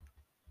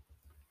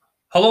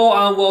Hello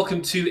and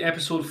welcome to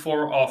episode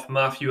 4 of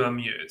Matthew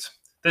Unmuted.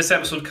 This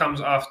episode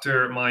comes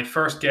after my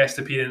first guest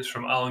appearance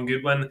from Alan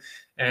Goodwin.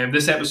 And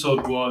this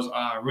episode was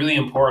a really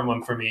important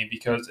one for me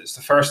because it's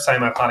the first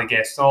time I've had a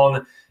guest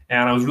on,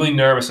 and I was really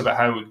nervous about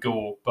how it would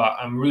go, but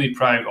I'm really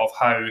proud of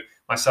how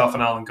myself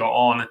and Alan got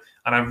on,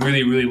 and I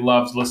really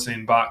loved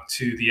listening back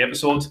to the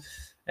episode.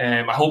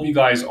 I hope you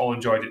guys all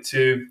enjoyed it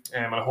too,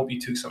 and I hope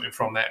you took something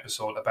from that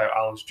episode about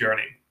Alan's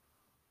journey.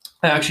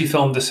 I actually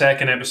filmed the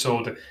second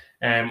episode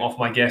of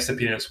my guest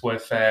appearance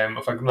with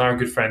another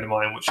good friend of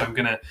mine, which I'm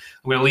gonna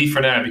leave for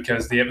now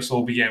because the episode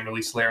will be getting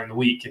released later in the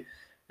week.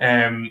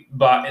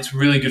 But it's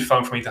really good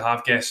fun for me to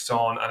have guests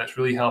on, and it's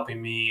really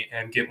helping me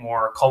get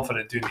more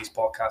confident doing these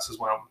podcasts as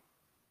well.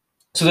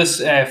 So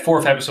this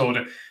fourth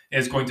episode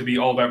is going to be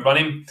all about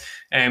running.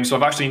 So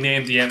I've actually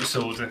named the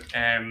episode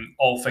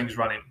All Things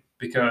Running,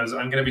 because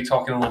I'm going to be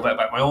talking a little bit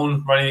about my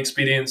own running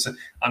experience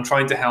and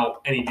trying to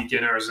help any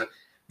beginners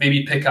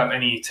maybe pick up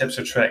any tips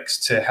or tricks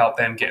to help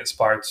them get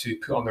inspired to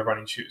put on their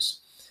running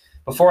shoes.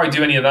 Before I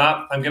do any of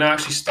that, I'm going to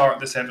actually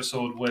start this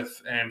episode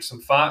with some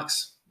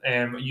facts.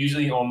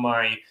 Usually on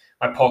my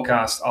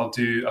podcast, I'll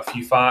do a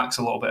few facts,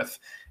 a little bit of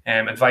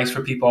advice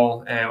for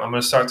people. I'm going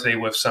to start today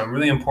with some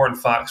really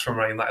important facts from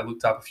running that I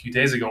looked up a few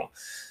days ago.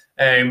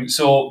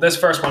 So this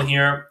first one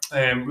here,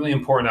 really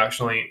important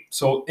actually.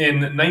 So in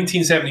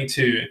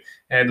 1972,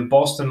 the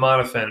Boston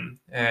Marathon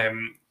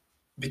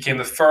became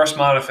the first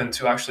marathon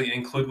to actually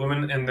include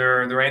women in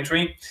their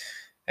entry.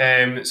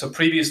 So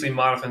previously,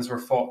 marathons were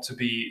thought to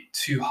be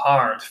too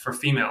hard for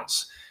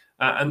females.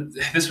 And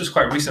this was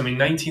quite recent,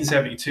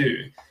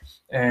 1972.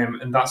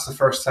 And that's the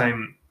first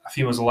time a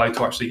female was allowed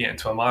to actually get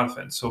into a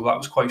marathon. So that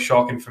was quite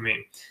shocking for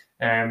me,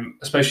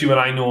 especially when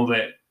I know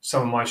that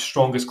some of my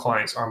strongest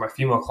clients are my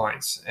female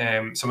clients.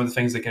 Some of the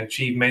things they can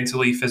achieve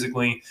mentally,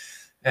 physically.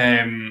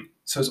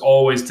 So it's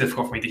always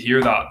difficult for me to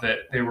hear that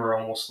they were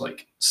almost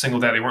like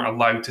singled out. They weren't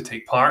allowed to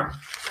take part.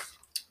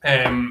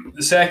 The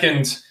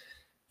second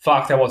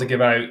fact I want to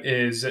give out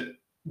is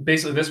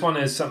basically this one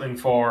is something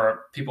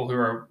for people who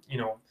are,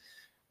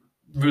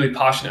 really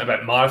passionate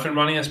about marathon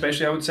running,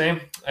 especially, I would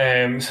say.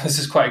 So this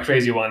is quite a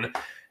crazy one.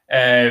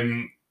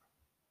 A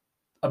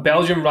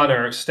Belgian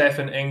runner,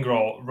 Stefan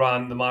Engel,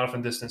 ran the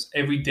marathon distance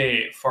every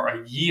day for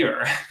a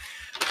year.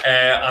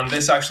 And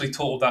this actually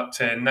totaled up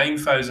to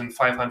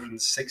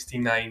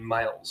 9,569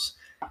 miles.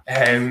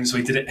 So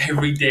he did it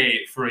every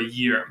day for a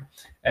year.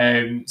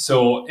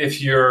 So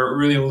if you're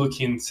really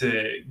looking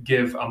to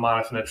give a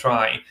marathon a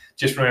try,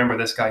 just remember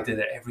this guy did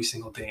it every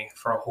single day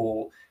for a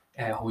whole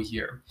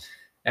year.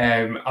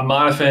 A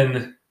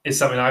marathon is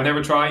something I've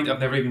never tried. I've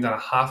never even done a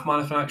half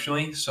marathon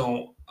actually.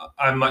 So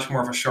I'm much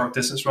more of a short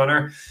distance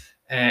runner.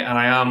 And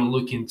I am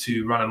looking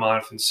to run a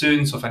marathon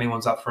soon. So if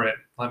anyone's up for it,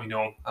 let me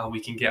know and we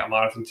can get a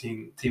marathon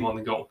team on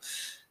the go.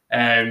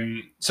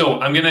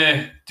 So I'm going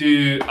to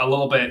do a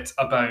little bit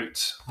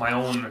about my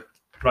own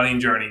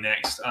running journey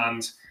next.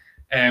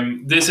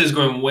 And this is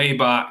going way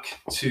back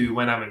to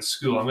when I'm in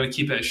school. I'm going to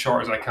keep it as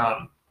short as I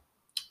can.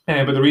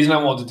 But the reason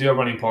I want to do a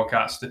running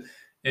podcast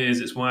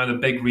is it's one of the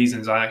big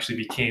reasons I actually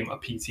became a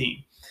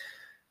PT.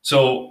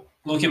 So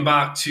looking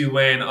back to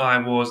when I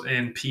was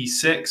in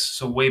P6,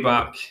 so way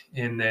back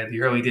in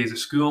the early days of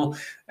school,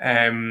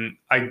 I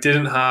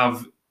didn't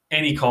have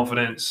any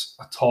confidence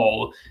at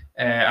all.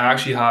 I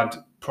actually had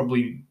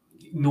probably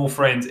no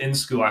friends in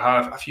school. I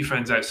had a few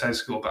friends outside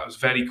school, but I was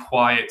very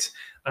quiet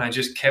and I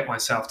just kept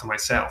myself to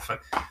myself.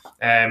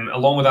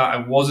 Along with that,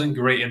 I wasn't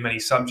great in many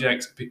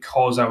subjects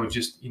because I would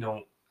just,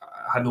 I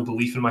had no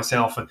belief in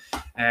myself. And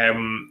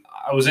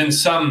I was in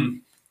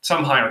some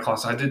higher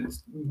classes. I did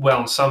well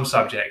in some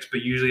subjects,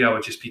 but usually I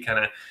would just be kind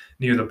of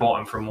near the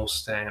bottom for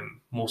most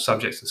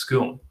subjects in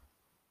school.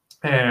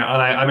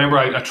 And I remember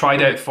I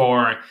tried out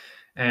for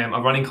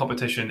a running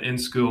competition in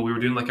school. We were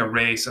doing like a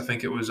race. I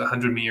think it was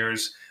 100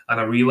 meters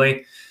and a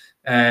relay.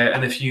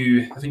 And if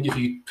you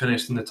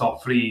finished in the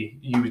top 3,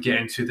 you would get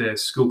into the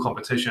school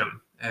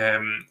competition.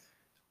 And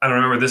I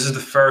remember this is the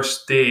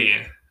first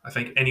day I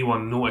think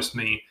anyone noticed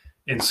me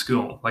in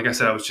school. Like I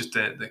said, I was just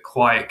the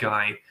quiet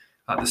guy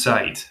at the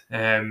side.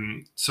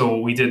 So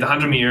we did the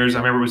 100 meters. I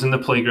remember it was in the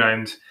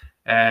playground.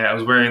 I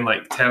was wearing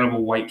like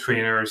terrible white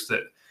trainers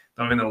that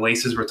I mean the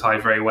laces were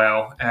tied very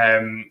well.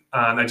 And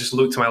I just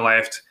looked to my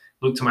left,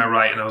 looked to my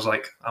right, and I was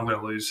like, I'm going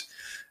to lose.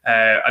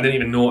 I didn't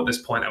even know at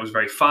this point I was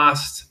very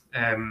fast.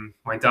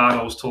 My dad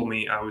always told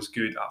me I was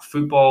good at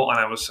football and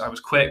I was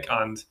quick,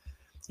 and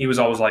he was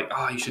always like,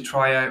 you should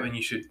try out and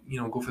you should,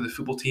 go for the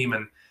football team.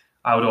 And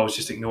I would always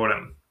just ignore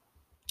him.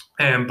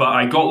 But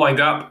I got lined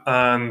up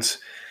and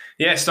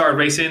started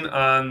racing,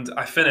 and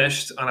I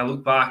finished, and I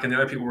looked back and the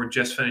other people were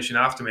just finishing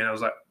after me, and I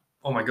was like,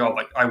 oh my God,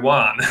 like I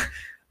won.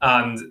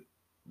 And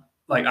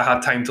like I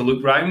had time to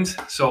look round,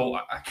 so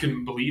I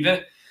couldn't believe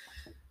it.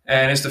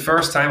 And it's the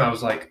first time I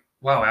was like,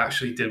 wow, I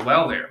actually did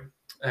well there.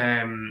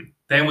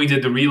 Then we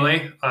did the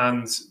relay,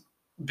 and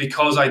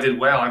because I did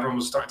well, everyone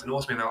was starting to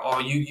notice me now. Oh,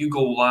 you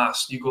go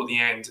last, you go at the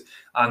end,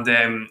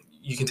 and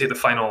you can take the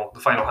final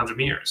 100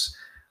 meters.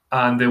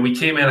 And we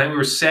came in, and we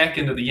were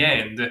second at the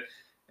end.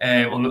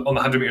 on the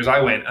 100 meters I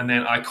went, and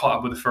then I caught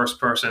up with the first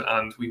person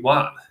and we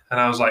won. And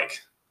I was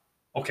like,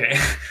 okay,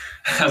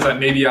 I was like,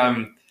 maybe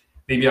I'm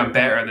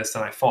better at this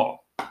than I thought.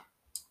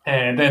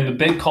 And then the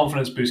big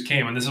confidence boost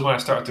came, and this is when I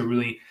started to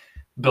really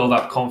build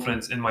up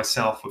confidence in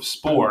myself with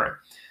sport.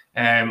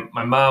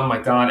 My mom,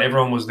 my dad,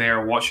 everyone was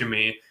there watching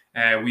me.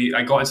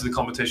 I got into the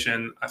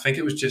competition. I think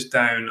it was just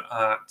down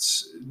at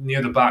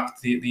near the back,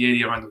 the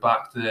area around the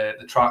back,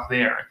 the track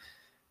there.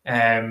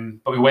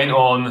 But we went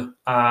on,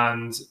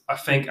 and I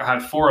think I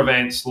had 4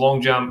 events: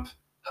 long jump,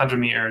 100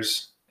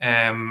 meters,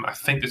 I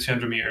think the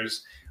 200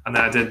 meters, and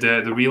then I did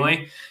the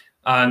relay.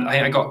 And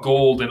I got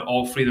gold in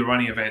all 3 of the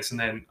running events, and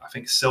then I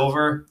think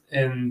silver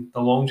in the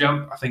long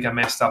jump. I think I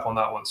messed up on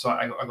that one, so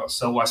I got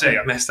silver. I say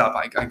I messed up.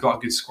 I got a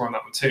good score on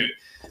that one too.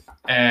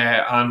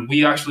 And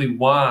we actually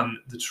won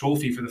the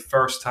trophy for the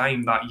first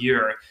time that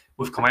year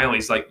with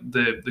Kamali's, like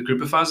the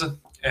group of us.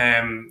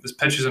 There's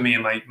pictures of me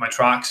in my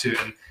tracksuit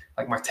and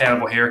like my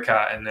terrible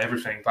haircut and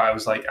everything, but I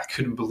was like, I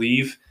couldn't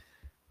believe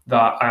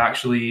that I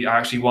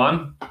actually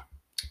won.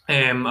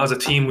 As a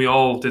team, we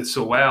all did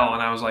so well,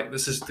 and I was like,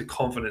 this is the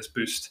confidence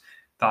boost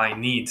that I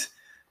need.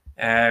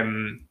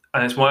 And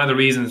it's one of the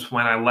reasons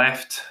when I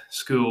left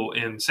school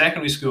in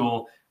secondary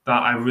school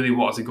that I really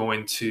wanted to go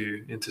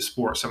into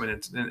sport,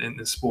 something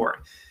in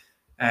sport.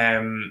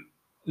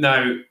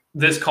 Now,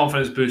 this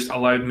confidence boost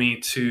allowed me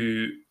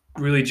to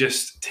really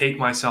just take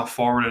myself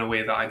forward in a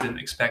way that I didn't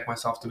expect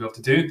myself to be able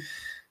to do.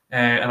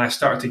 And I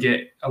started to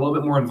get a little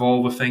bit more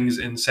involved with things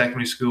in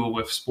secondary school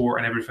with sport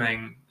and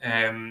everything.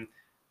 And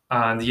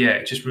yeah,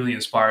 it just really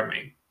inspired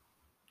me.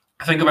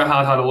 I think if I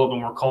had a little bit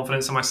more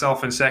confidence in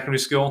myself in secondary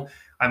school,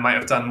 I might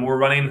have done more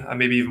running. I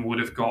maybe even would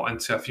have got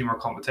into a few more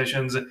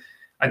competitions.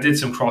 I did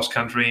some cross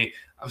country.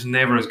 I was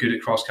never as good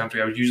at cross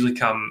country. I would usually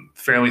come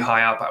fairly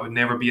high up. I would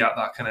never be at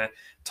that kind of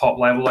top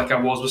level like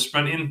I was with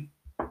sprinting.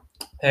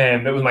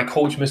 It was my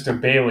coach, Mr.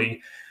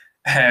 Bailey.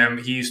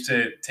 He used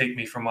to take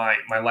me for my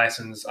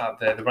lessons at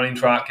the running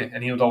track,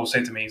 and he would always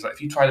say to me, he's like,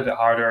 if you tried a bit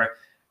harder,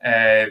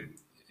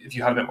 if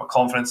you had a bit more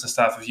confidence and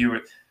stuff, if you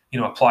were,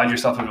 applied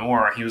yourself a bit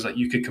more, he was like,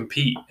 you could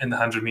compete in the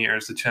 100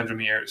 meters, the 200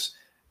 meters.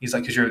 He's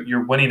like, because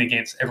you're winning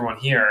against everyone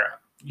here,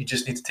 you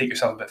just need to take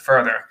yourself a bit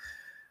further.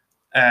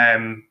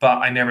 But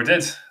I never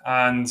did,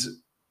 and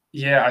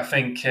yeah, I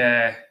think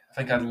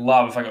I'd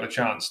love if I got a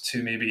chance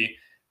to maybe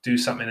do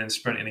something in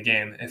sprinting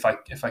again if I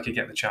could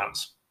get the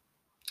chance.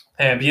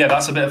 But yeah,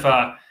 that's a bit of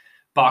a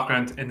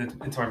background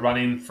into my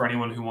running for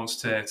anyone who wants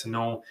to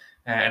know.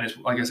 And it's,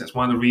 like I said, it's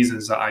one of the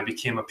reasons that I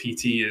became a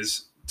PT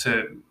is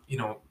to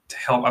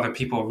help other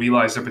people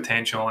realize their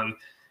potential and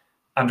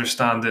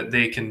understand that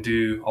they can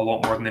do a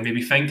lot more than they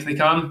maybe think they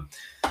can.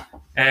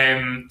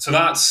 So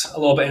that's a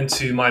little bit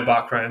into my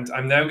background.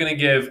 I'm now going to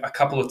give a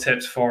couple of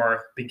tips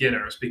for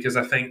beginners because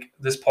I think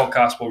this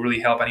podcast will really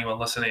help anyone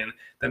listening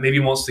that maybe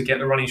wants to get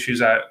the running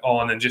shoes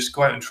on and just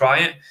go out and try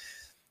it.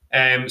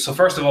 So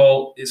first of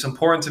all, it's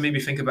important to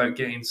maybe think about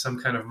getting some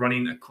kind of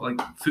running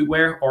like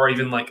footwear or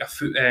even like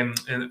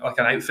like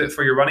an outfit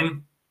for your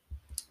running.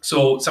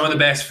 So some of the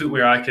best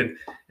footwear I could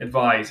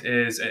advise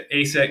is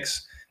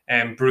Asics,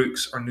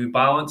 Brooks, or New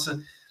Balance.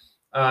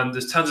 And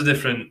there's tons of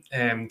different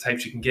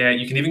types you can get.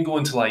 You can even go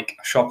into like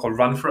a shop called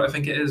Run For It, I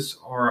think it is,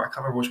 or I can't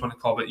remember which one it's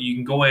called, but you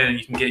can go in and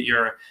you can get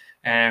your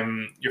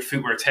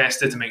footwear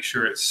tested to make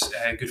sure it's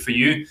good for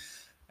you.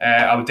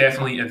 I would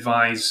definitely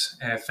advise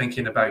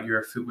thinking about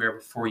your footwear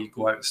before you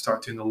go out and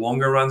start doing the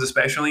longer runs,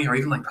 especially, or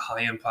even like the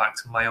high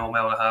impact mile and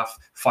a half,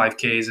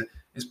 5Ks.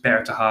 It's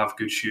better to have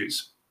good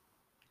shoes.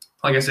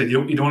 Like I said, you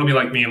don't want to be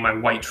like me and my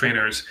white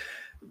trainers,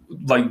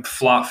 like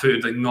flat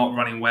footed, like not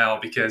running well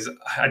because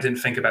I didn't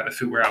think about the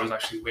footwear I was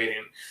actually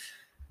wearing.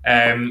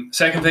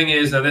 Second thing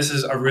is, now this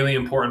is a really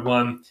important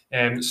one,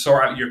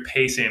 sort out your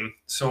pacing.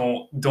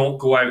 So don't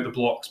go out the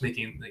blocks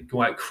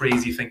go out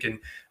crazy thinking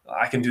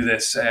I can do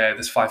this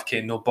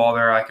 5K, no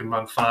bother, I can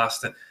run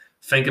fast.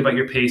 Think about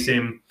your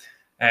pacing.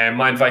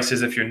 My advice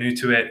is if you're new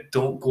to it,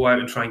 don't go out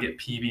and try and get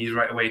PBs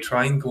right away.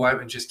 Try and go out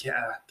and just get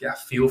a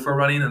feel for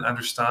running and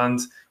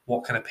understand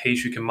what kind of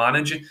pace you can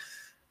manage.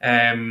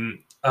 And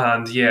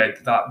yeah,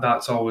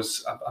 that's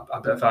always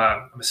a bit of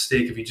a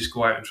mistake if you just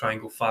go out and try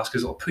and go fast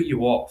because it'll put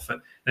you off.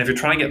 And if you're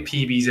trying to get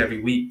PBs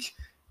every week,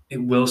 it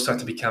will start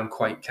to become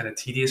quite kind of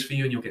tedious for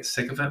you and you'll get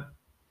sick of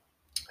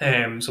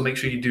it. So make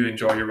sure you do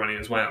enjoy your running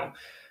as well.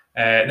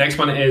 Next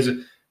one is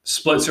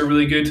splits are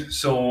really good.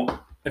 So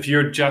if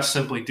you're just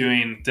simply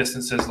doing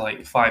distances like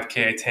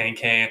 5K,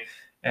 10K,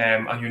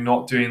 and you're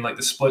not doing like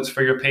the splits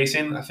for your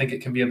pacing, I think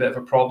it can be a bit of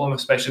a problem,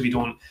 especially if you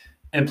don't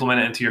implement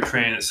it into your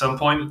training at some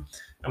point.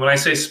 And when I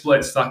say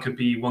splits, that could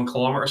be 1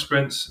 kilometer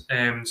sprints.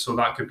 So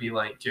that could be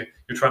like you're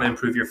trying to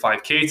improve your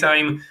 5K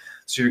time.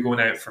 So you're going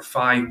out for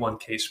 5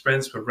 1K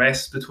sprints with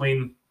rests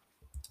between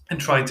and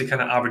trying to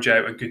kind of average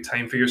out a good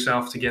time for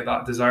yourself to get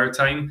that desired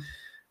time.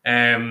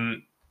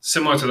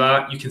 Similar to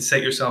that, you can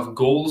set yourself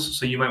goals.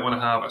 So you might want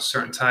to have a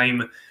certain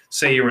time.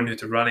 Say you were new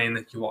to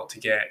running, you want to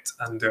get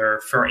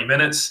under 30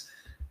 minutes.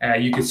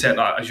 You could set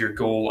that as your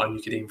goal and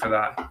you could aim for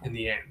that in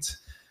the end.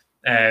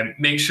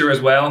 Make sure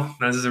as well,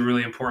 this is a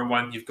really important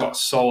one, you've got a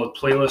solid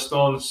playlist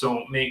on.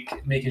 So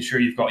making sure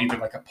you've got either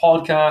like a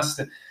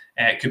podcast,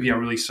 it could be a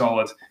really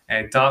solid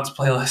dance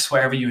playlist,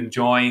 whatever you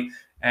enjoy.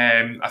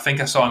 I think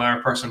I saw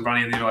another person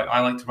running and they were like,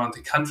 I like to run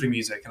to country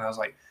music. And I was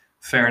like,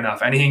 fair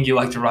enough. Anything you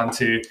like to run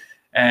to,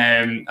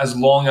 as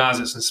long as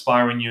it's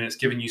inspiring you and it's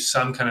giving you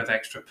some kind of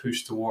extra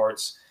push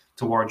towards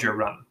your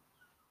run.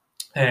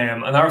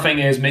 Another thing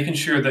is making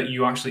sure that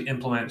you actually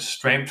implement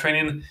strength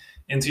training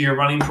into your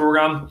running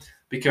program,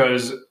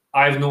 because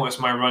I've noticed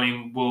my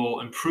running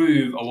will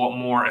improve a lot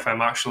more if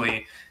I'm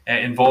actually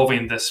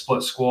involving the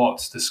split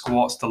squats,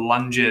 the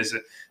lunges,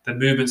 the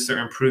movements that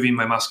are improving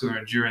my muscular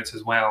endurance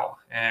as well.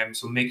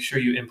 So make sure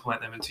you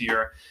implement them into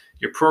your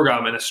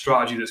program in a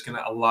strategy that's going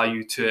to allow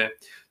you to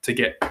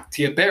get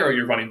better at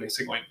your running,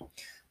 basically.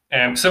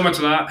 Similar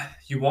to that,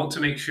 you want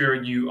to make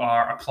sure you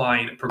are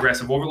applying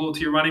progressive overload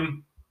to your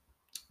running.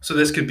 So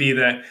this could be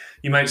that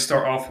you might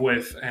start off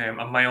with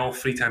a mile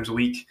 3 times a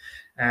week.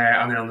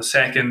 And then on the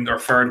second or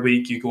third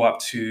week, you go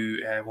up to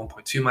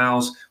 1.2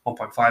 miles,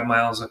 1.5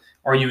 miles,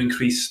 or you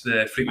increase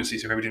the frequency.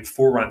 So maybe doing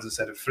 4 runs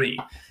instead of 3.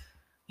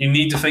 You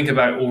need to think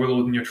about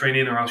overloading your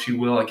training, or else you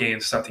will, again,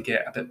 start to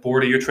get a bit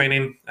bored of your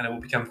training and it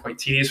will become quite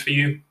tedious for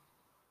you.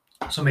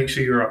 So make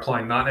sure you're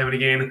applying that now and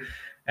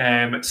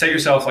again. Set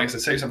yourself, like I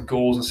said, set yourself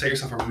goals and set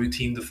yourself a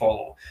routine to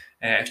follow.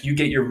 If you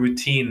get your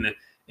routine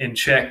in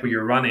check where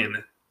you're running,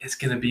 it's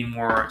going to be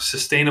more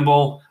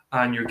sustainable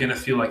and you're going to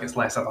feel like it's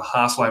less of a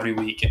hassle every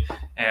week,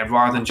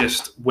 rather than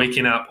just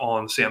waking up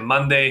on, say, a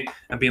Monday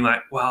and being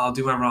like, well, I'll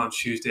do my run on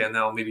Tuesday and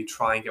then I'll maybe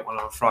try and get one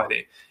on a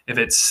Friday. If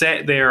it's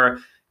set there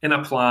in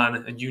a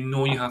plan and you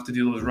know you have to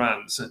do those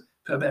runs,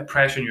 put a bit of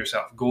pressure on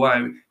yourself. Go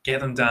out, get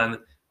them done,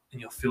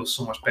 and you'll feel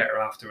so much better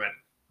after it.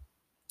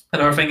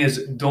 Another thing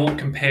is, don't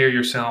compare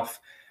yourself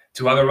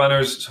to other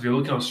runners. So if you're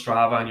looking on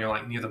Strava and you're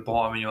like near the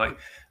bottom and you're like,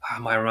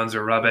 my runs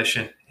are rubbish,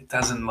 and it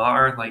doesn't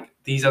matter. Like,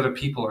 these other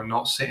people are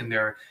not sitting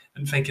there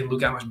and thinking,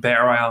 look how much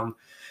better I am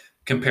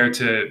compared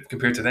to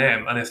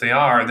them. And if they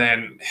are,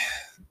 then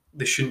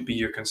this shouldn't be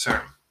your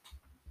concern.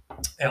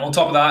 And on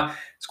top of that,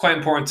 it's quite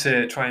important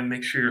to try and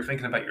make sure you're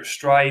thinking about your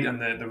stride and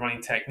the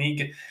running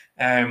technique.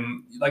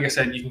 Like I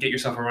said, you can get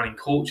yourself a running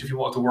coach if you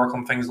want to work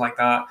on things like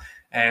that.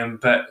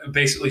 But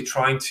basically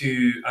trying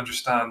to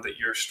understand that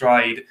your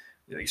stride,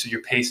 so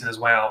your pacing as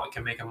well, it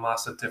can make a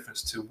massive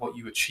difference to what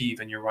you achieve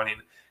in your running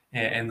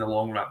in the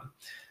long run.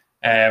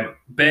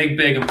 Big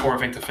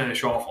important thing to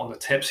finish off on the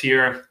tips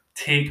here: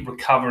 take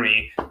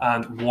recovery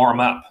and warm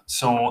up.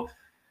 So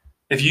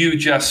if you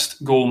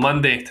just go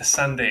Monday to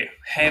Sunday,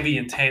 heavy,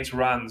 intense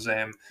runs,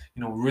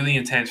 really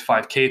intense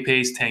 5K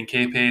pace,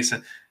 10K pace,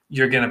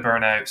 you're going to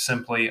burn out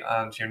simply,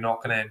 and you're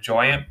not going to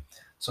enjoy it.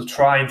 So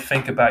try and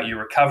think about your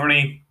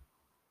recovery,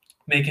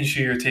 making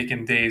sure you're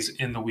taking days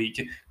in the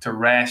week to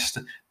rest,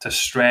 to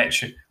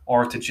stretch,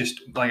 or to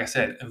just, like I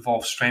said,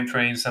 involve strength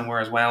training somewhere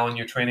as well in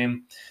your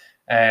training.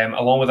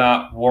 Along with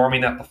that,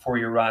 warming up before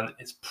you run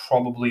is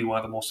probably one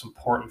of the most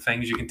important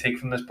things you can take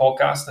from this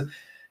podcast.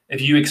 If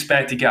you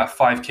expect to get a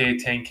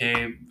 5K,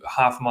 10K,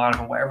 half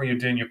marathon, whatever you're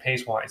doing your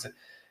pace-wise,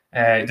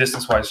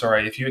 distance-wise,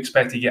 sorry, if you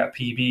expect to get a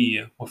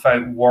PB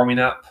without warming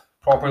up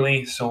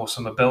properly, so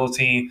some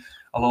mobility,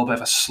 a little bit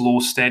of a slow,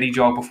 steady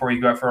jog before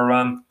you go out for a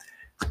run,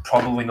 it's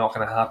probably not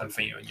going to happen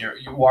for you, and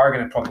you are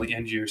going to probably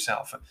injure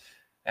yourself.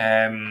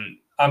 I'm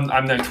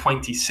now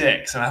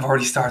 26, and I've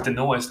already started to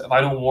notice that if I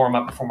don't warm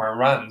up before my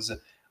runs,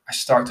 I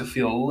start to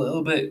feel a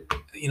little bit,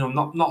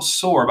 not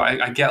sore,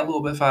 but I get a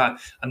little bit of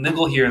a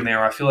niggle here and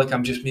there. I feel like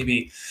I'm just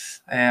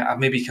I've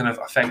maybe kind of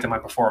affected my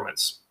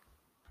performance.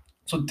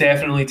 So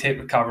definitely take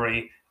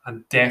recovery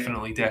and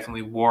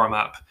definitely warm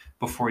up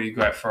before you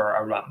go out for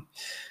a run.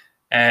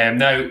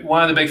 Now,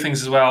 one of the big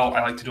things as well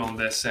I like to do on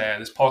this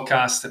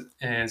podcast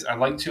is I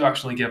like to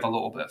actually give a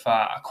little bit of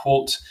a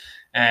quote.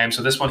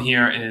 So this one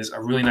here is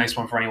a really nice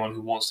one for anyone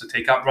who wants to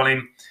take up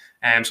running.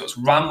 So it's: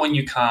 run when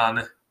you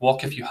can,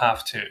 walk if you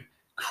have to,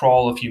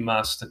 crawl if you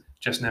must,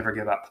 just never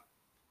give up.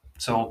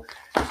 So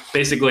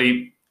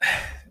basically,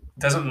 it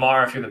doesn't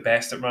matter if you're the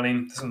best at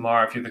running, it doesn't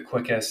matter if you're the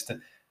quickest.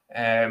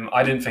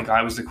 I didn't think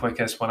I was the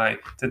quickest when I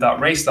did that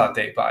race that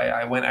day, but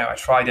I went out, I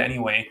tried it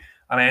anyway,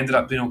 and I ended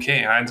up doing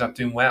okay. I ended up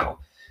doing well.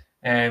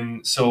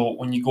 So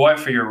when you go out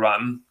for your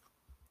run,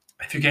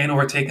 if you're getting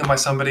overtaken by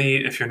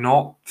somebody, if you're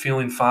not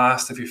feeling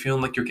fast, if you're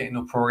feeling like you're getting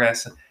no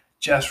progress,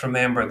 just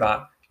remember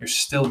that you're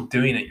still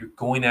doing it. You're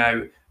going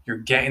out, you're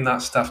getting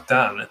that stuff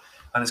done,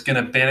 and it's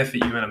going to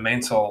benefit you in a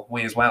mental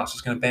way as well. So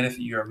it's going to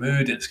benefit your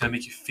mood, and it's going to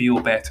make you feel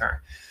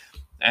better.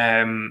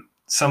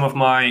 Some of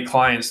my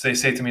clients, they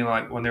say to me,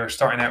 like, when they're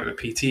starting out with a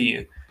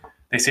PT,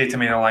 they say to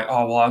me, they're like,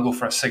 oh, well, I'll go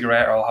for a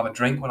cigarette or I'll have a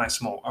drink when I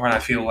smoke or when I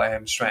feel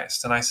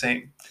stressed. And I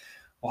say,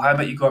 well, how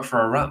about you go out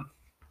for a run?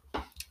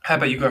 How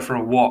about you go out for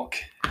a walk?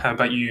 How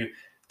about you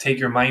take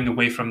your mind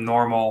away from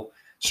normal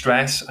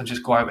stress and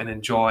just go out and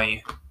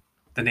enjoy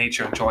the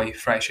nature, enjoy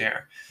fresh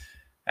air?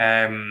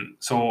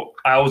 So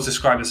I always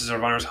describe this as a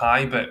runner's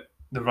high, but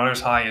the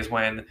runner's high is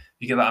when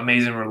you get that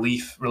amazing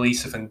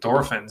release of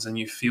endorphins and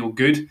you feel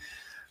good.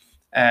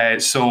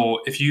 So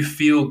if you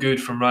feel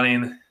good from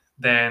running,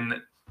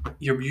 then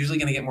you're usually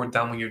going to get more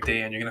done with your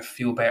day and you're going to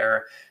feel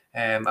better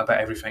about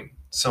everything.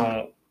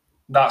 So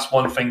that's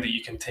one thing that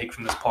you can take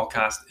from this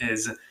podcast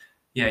is,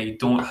 you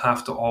don't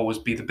have to always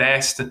be the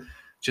best.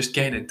 Just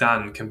getting it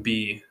done can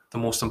be the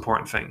most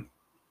important thing.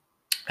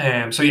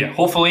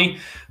 Hopefully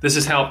this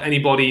has helped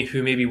anybody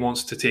who maybe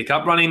wants to take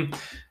up running.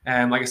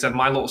 Like I said,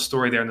 my little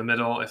story there in the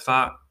middle, if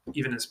that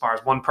even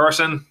inspires one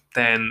person,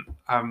 then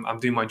I'm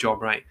doing my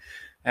job right.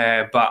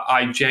 But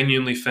I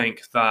genuinely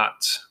think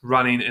that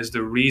running is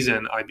the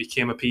reason I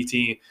became a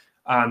PT,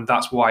 and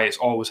that's why it's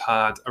always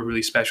had a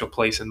really special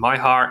place in my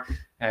heart.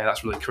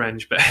 That's really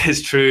cringe, but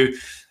it's true.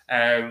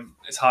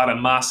 It's had a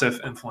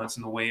massive influence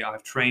in the way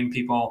I've trained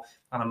people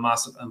and a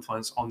massive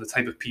influence on the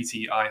type of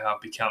PT I have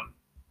become.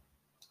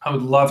 I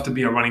would love to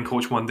be a running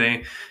coach one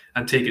day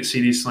and take it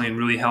seriously and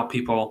really help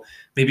people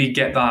maybe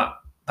get that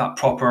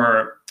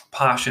proper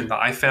passion that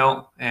I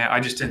felt. I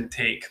just didn't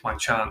take my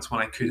chance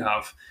when I could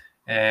have.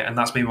 And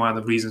that's maybe one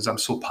of the reasons I'm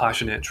so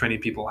passionate training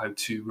people how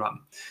to run.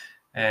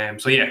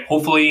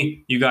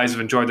 Hopefully you guys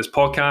have enjoyed this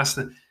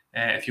podcast.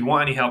 If you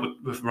want any help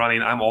with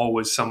running, I'm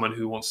always someone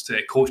who wants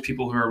to coach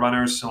people who are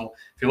runners. So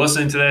if you're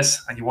listening to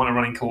this and you want a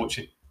running coach,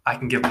 I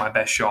can give it my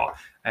best shot.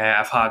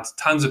 I've had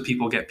tons of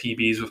people get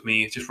PBs with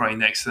me just running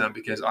next to them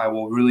because I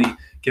will really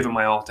give it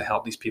my all to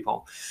help these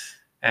people.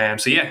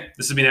 This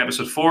has been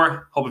episode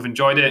 4. Hope you've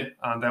enjoyed it,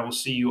 and I will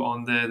see you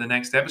on the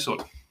next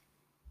episode.